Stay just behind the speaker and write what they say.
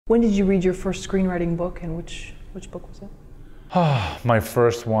When did you read your first screenwriting book, and which book was it? My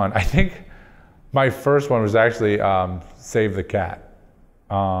first one, I think my first one was actually Save the Cat,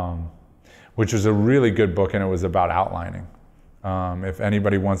 which was a really good book, and it was about outlining. If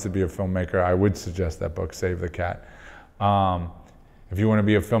anybody wants to be a filmmaker, I would suggest that book, Save the Cat. If you want to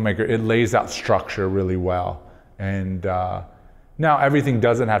be a filmmaker, it lays out structure really well. And now everything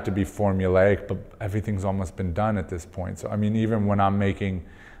doesn't have to be formulaic, but everything's almost been done at this point. So I mean, even when I'm making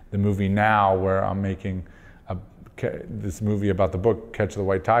the movie now, where I'm making this movie about the book, Catch the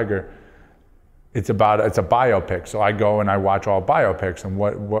White Tiger, it's a biopic. So I go and I watch all biopics, and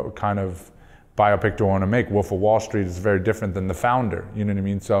what kind of biopic do I want to make? Wolf of Wall Street is very different than The Founder, you know what I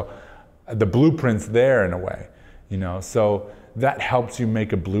mean? So the blueprint's there in a way, you know? So that helps you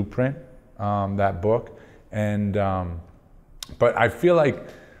make a blueprint, that book. And, but I feel like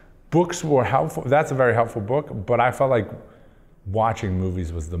books were helpful. That's a very helpful book, but I felt like watching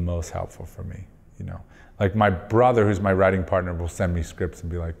movies was the most helpful for me, you know? Like my brother, who's my writing partner, will send me scripts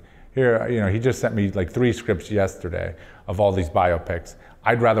and be like, here, you know, he just sent me like 3 scripts yesterday of all these biopics.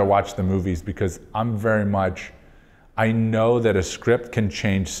 I'd rather watch the movies because I'm very much, I know that a script can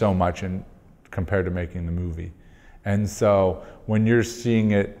change so much compared to making the movie. And so when you're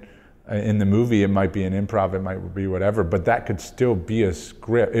seeing it in the movie, it might be an improv, it might be whatever, but that could still be a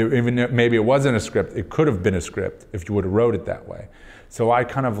script. Even if maybe it wasn't a script, it could have been a script if you would have wrote it that way. So I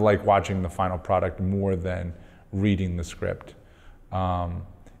kind of like watching the final product more than reading the script,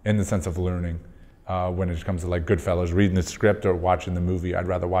 in the sense of learning. When it comes to like Goodfellas, reading the script or watching the movie, I'd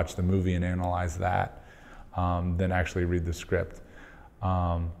rather watch the movie and analyze that than actually read the script.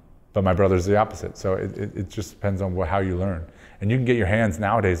 But my brother's the opposite, so it just depends on how you learn. And you can get your hands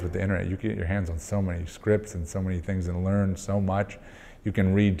nowadays with the internet, you can get your hands on so many scripts and so many things and learn so much. You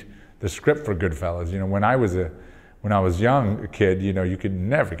can read the script for Goodfellas. You know, when I was young, a kid, you know, you could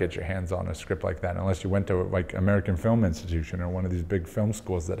never get your hands on a script like that unless you went to like American Film Institution or one of these big film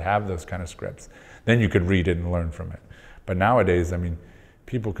schools that have those kind of scripts. Then you could read it and learn from it. But nowadays, I mean,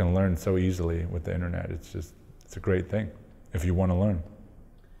 people can learn so easily with the internet. It's a great thing if you want to learn.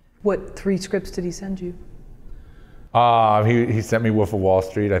 What 3 scripts did he send you? He sent me Wolf of Wall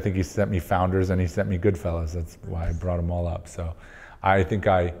Street. I think he sent me Founders, and he sent me Goodfellas. That's why I brought them all up. So I think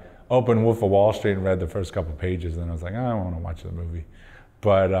I opened Wolf of Wall Street and read the first couple pages, and I was like, I don't want to watch the movie.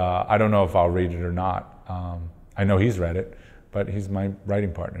 But I don't know if I'll read it or not. I know he's read it, but he's my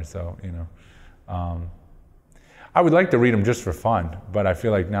writing partner, so, you know. I would like to read them just for fun, but I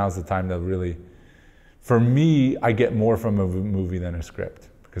feel like now's the time to really, for me, I get more from a movie than a script,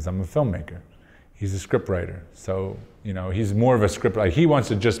 because I'm a filmmaker. He's a script writer, so, you know, he's more of a script writer. He wants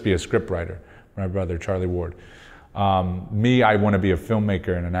to just be a script writer, my brother, Charlie Ward. Me, I want to be a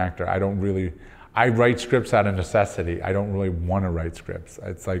filmmaker and an actor. I write scripts out of necessity. I don't really want to write scripts.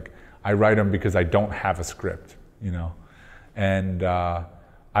 It's like, I write them because I don't have a script, you know? And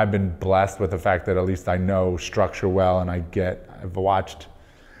I've been blessed with the fact that at least I know structure well, and I've watched,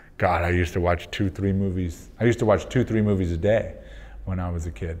 God, I used to watch 2-3 movies. I used to watch 2-3 movies a day when I was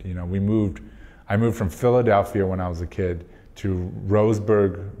a kid. You know, I moved from Philadelphia when I was a kid to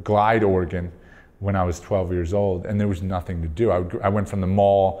Roseburg, Glide, Oregon, when I was 12 years old, and there was nothing to do. I went from the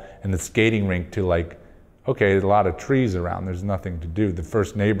mall and the skating rink to like, okay, there's a lot of trees around, there's nothing to do. The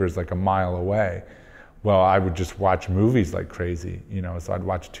first neighbor is like a mile away. Well, I would just watch movies like crazy, you know, so I'd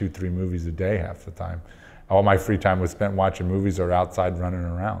watch 2-3 movies a day half the time. All my free time was spent watching movies or outside running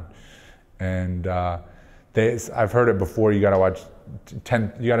around. And I've heard it before, you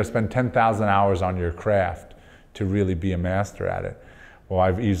gotta spend 10,000 hours on your craft to really be a master at it. Well,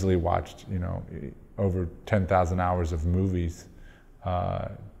 I've easily watched, you know, over 10,000 hours of movies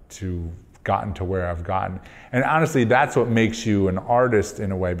to gotten to where I've gotten. And honestly, that's what makes you an artist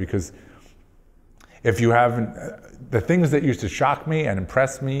in a way, because if you haven't, the things that used to shock me and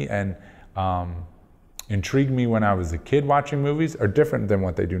impress me and intrigue me when I was a kid watching movies are different than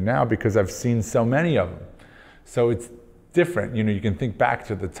what they do now, because I've seen so many of them. So it's different, you know, you can think back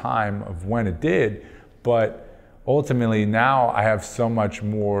to the time of when it did, but ultimately now I have so much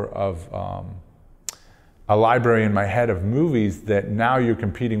more of a library in my head of movies that now you're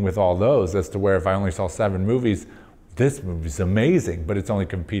competing with all those, as to where if I only saw 7 movies, this movie's amazing, but it's only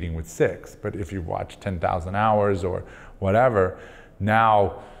competing with 6. But if you watch 10,000 hours or whatever,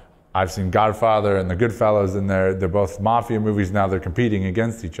 now I've seen Godfather and The Goodfellas, and they're both mafia movies. Now they're competing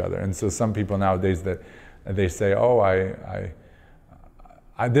against each other. And so some people nowadays that they say, oh,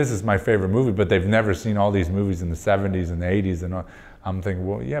 this is my favorite movie, but they've never seen all these movies in the 70s and the 80s. And I'm thinking,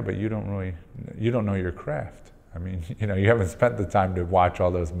 well, yeah, but you don't know your craft. I mean, you know, you haven't spent the time to watch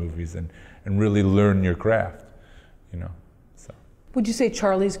all those movies and really learn your craft. You know, so. Would you say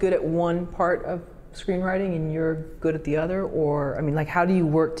Charlie's good at one part of screenwriting and you're good at the other? Or, I mean, like, how do you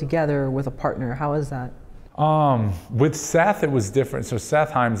work together with a partner? How is that? With Seth, it was different. So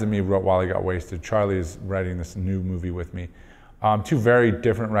Seth Himes and me wrote While He Got Wasted. Charlie is writing this new movie with me. Two very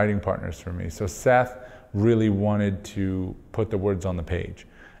different writing partners for me. So Seth really wanted to put the words on the page.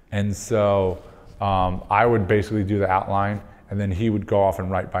 And so I would basically do the outline, and then he would go off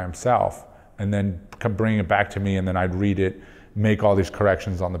and write by himself, and then bring it back to me, and then I'd read it, make all these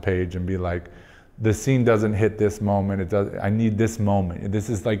corrections on the page, and be like, the scene doesn't hit this moment. I need this moment. This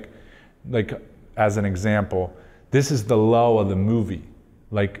is like as an example, this is the low of the movie.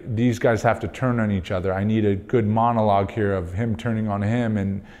 Like, these guys have to turn on each other. I need a good monologue here of him turning on him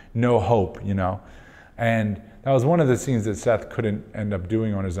and no hope, you know? And that was one of the scenes that Seth couldn't end up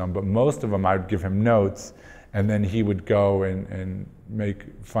doing on his own, but most of them I'd give him notes, and then he would go and make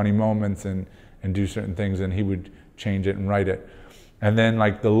funny moments and do certain things, and he would change it and write it. And then,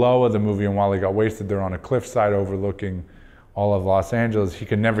 like, the low of the movie and While He Got Wasted, they're on a cliffside overlooking all of Los Angeles. He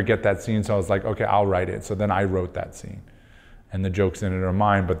could never get that scene, so I was like, okay, I'll write it. So then I wrote that scene. And the jokes in it are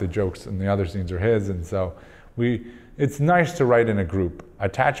mine, but the jokes in the other scenes are his. And so it's nice to write in a group.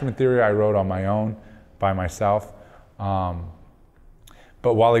 Attachment Theory I wrote on my own, by myself. But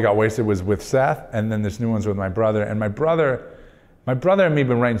While He Got Wasted was with Seth, and then this new one's with my brother. And my brother and me have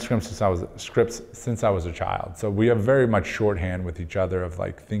been writing scripts since I was a child. So we have very much shorthand with each other of,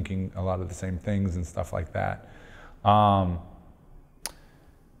 like, thinking a lot of the same things and stuff like that.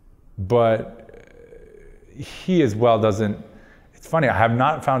 But he as well doesn't. It's funny, I have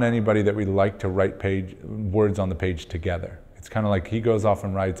not found anybody that we like to write words on the page together. It's kind of like he goes off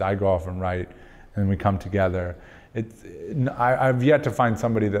and writes, I go off and write, and we come together. I've yet to find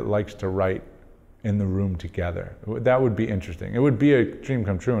somebody that likes to write in the room together. That would be interesting. It would be a dream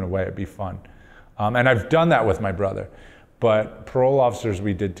come true in a way. It'd be fun. And I've done that with my brother. But Parole Officers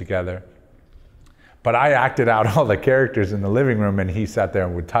we did together. But I acted out all the characters in the living room, and he sat there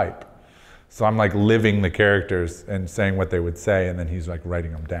and would type. So I'm like living the characters and saying what they would say, and then he's like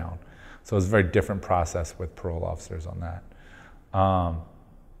writing them down. So it's a very different process with Parole Officers on that.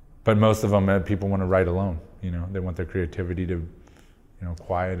 But most of them, people want to write alone. You know, they want their creativity to, you know,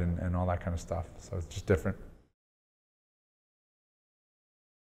 quiet and all that kind of stuff. So it's just different.